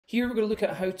Here we're going to look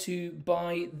at how to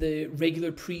buy the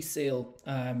regular pre-sale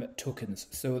tokens.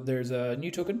 So there's a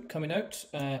new token coming out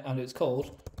and it's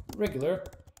called regular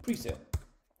pre-sale.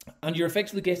 And you're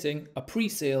effectively getting a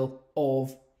pre-sale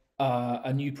of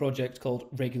a new project called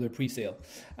regular pre-sale.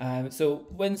 So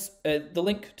the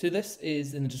link to this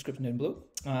is in the description down below,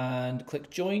 and click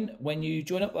join. When you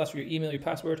join up, ask for your email, your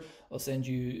password. I'll send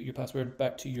you your password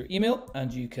back to your email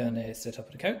and you can set up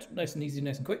an account. Nice and easy,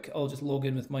 nice and quick. I'll just log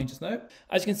in with mine just now.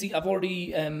 As you can see, I've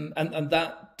already, and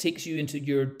that takes you into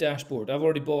your dashboard. I've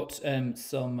already bought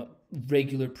some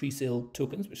regular pre-sale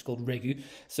tokens, which is called REGU.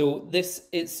 So this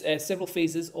is several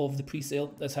phases of the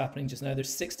pre-sale that's happening just now.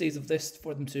 There's 6 days of this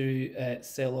for them to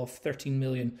sell off 13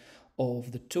 million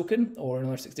of the token, or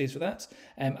another 6 days for that,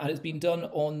 and it's been done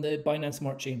on the Binance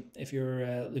Smart Chain if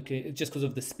you're looking, just because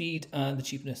of the speed and the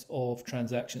cheapness of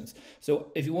transactions.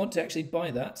 So if you want to actually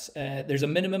buy that, there's a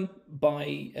minimum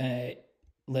buy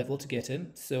level to get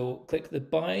in, so click the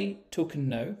buy token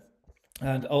now,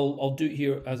 and I'll do it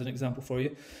here as an example for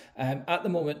you. At the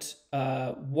moment,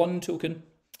 one token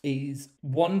is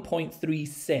 1.3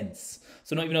 cents,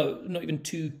 so not even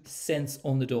 2 cents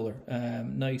on the dollar.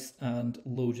 Nice and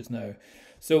low just now.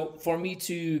 So for me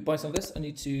to buy some of this, I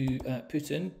need to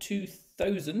put in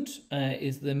 2,000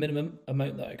 is the minimum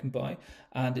amount that I can buy,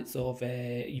 and it's of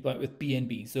you buy it with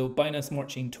BNB, so Binance Smart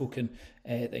Chain token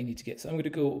that you need to get. So I'm going to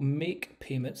go make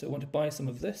payment. So I want to buy some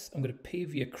of this. I'm going to pay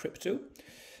via crypto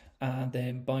and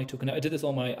then buy token. Now, I did this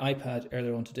on my iPad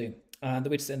earlier on today. And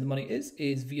the way to send the money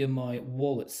is via my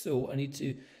wallet. So I need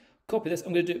to copy this.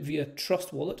 I'm going to do it via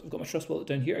Trust Wallet. I've got my Trust Wallet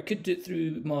down here. I could do it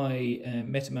through my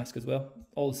MetaMask as well.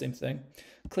 All the same thing.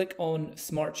 Click on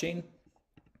Smart Chain,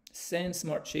 send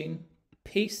Smart Chain,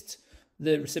 paste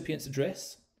the recipient's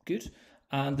address. Good.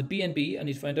 And the BNB, I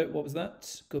need to find out what was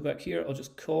that. Go back here. I'll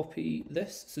just copy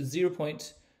this. So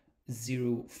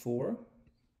 0.04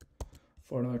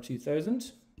 for another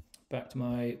 2,000. Back to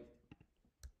my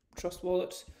Trust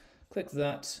Wallet. Click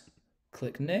that,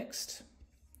 click next.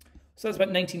 So that's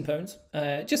about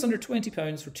 £19, just under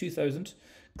 £20 for 2,000.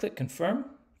 Click confirm.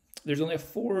 There's only a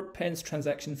 4p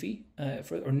transaction fee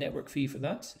or network fee for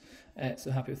that.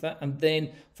 So happy with that. And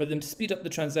then for them to speed up the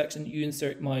transaction, you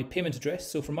insert my payment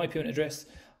address. So for my payment address,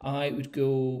 I would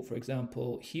go, for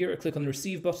example, here, I click on the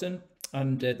receive button,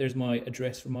 and there's my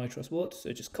address for my Trust Wallet.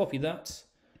 So just copy that,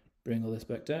 bring all this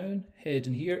back down, head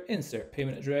in here, insert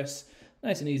payment address,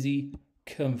 nice and easy.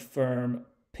 Confirm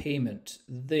payment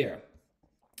there.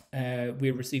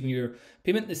 We're receiving your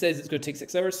payment. It says it's going to take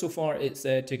 6 hours. So far, it's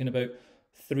taken about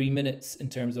 3 minutes in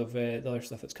terms of the other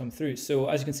stuff that's come through. So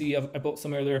as you can see, I bought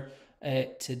some earlier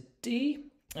today,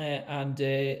 and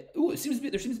there seems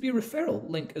to be a referral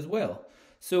link as well.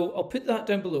 So I'll put that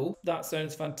down below. That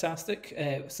sounds fantastic.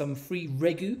 Some free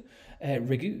REGU.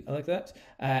 REGU, I like that.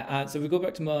 And so we go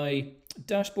back to my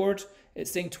dashboard. It's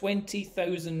saying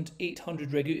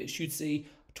 20,800 REGU. It should say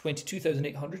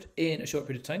 22,800 in a short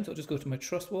period of time. So I'll just go to my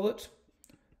Trust Wallet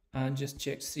and just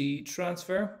check to see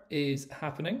transfer is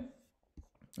happening.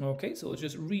 Okay, so I'll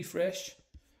just refresh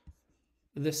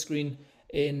this screen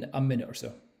in a minute or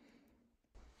so.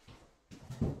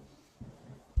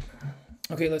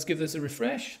 Okay, let's give this a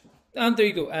refresh. And there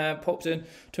you go, popped in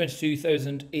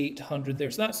 22,800 there.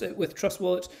 So that's it with Trust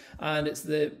Wallet, and it's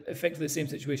effectively the same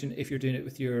situation if you're doing it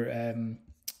with your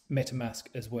MetaMask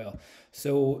as well.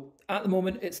 So at the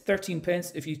moment it's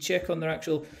 13p. If you check on their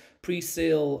actual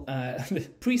pre-sale,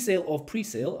 pre-sale of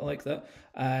pre-sale, I like that.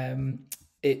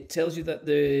 It tells you that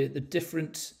the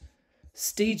different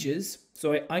stages.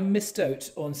 So I missed out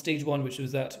on stage 1, which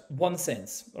was at 1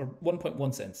 cent or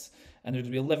 1.1 cents, and there's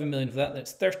going to be 11 million of that.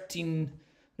 That's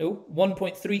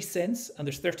 1.3 cents, and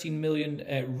there's 13 million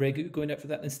REGU going out for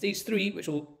that. And stage 3, which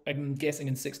will, I'm guessing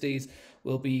in 6 days,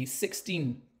 will be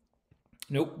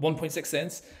 1.6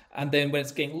 cents. And then when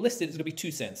it's getting listed, it's going to be 2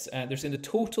 cents. They're saying the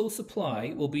total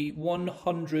supply will be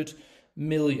 100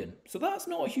 million. So that's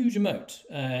not a huge amount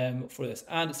for this.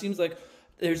 And it seems like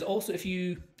there's also, if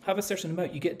you have a certain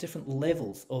amount, you get different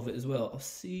levels of it as well. I'll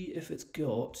see if it's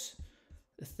got,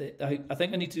 I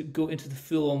think I need to go into the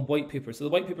full-on white paper. So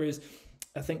the white paper is,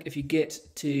 I think if you get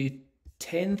to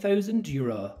 10,000,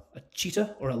 you're a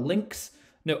cheetah or a lynx.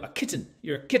 No, a kitten.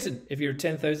 You're a kitten if you're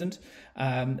 10,000.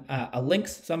 A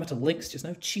lynx, so I'm at a lynx just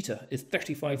now. Cheetah is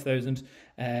 35,000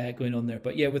 going on there.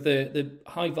 But yeah, with the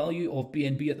high value of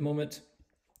BNB at the moment,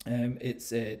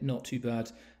 it's not too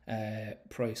bad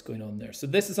price going on there. So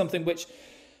this is something which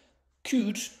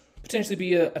could potentially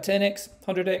be a 10x,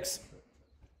 100x,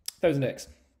 1000x.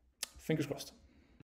 Fingers crossed.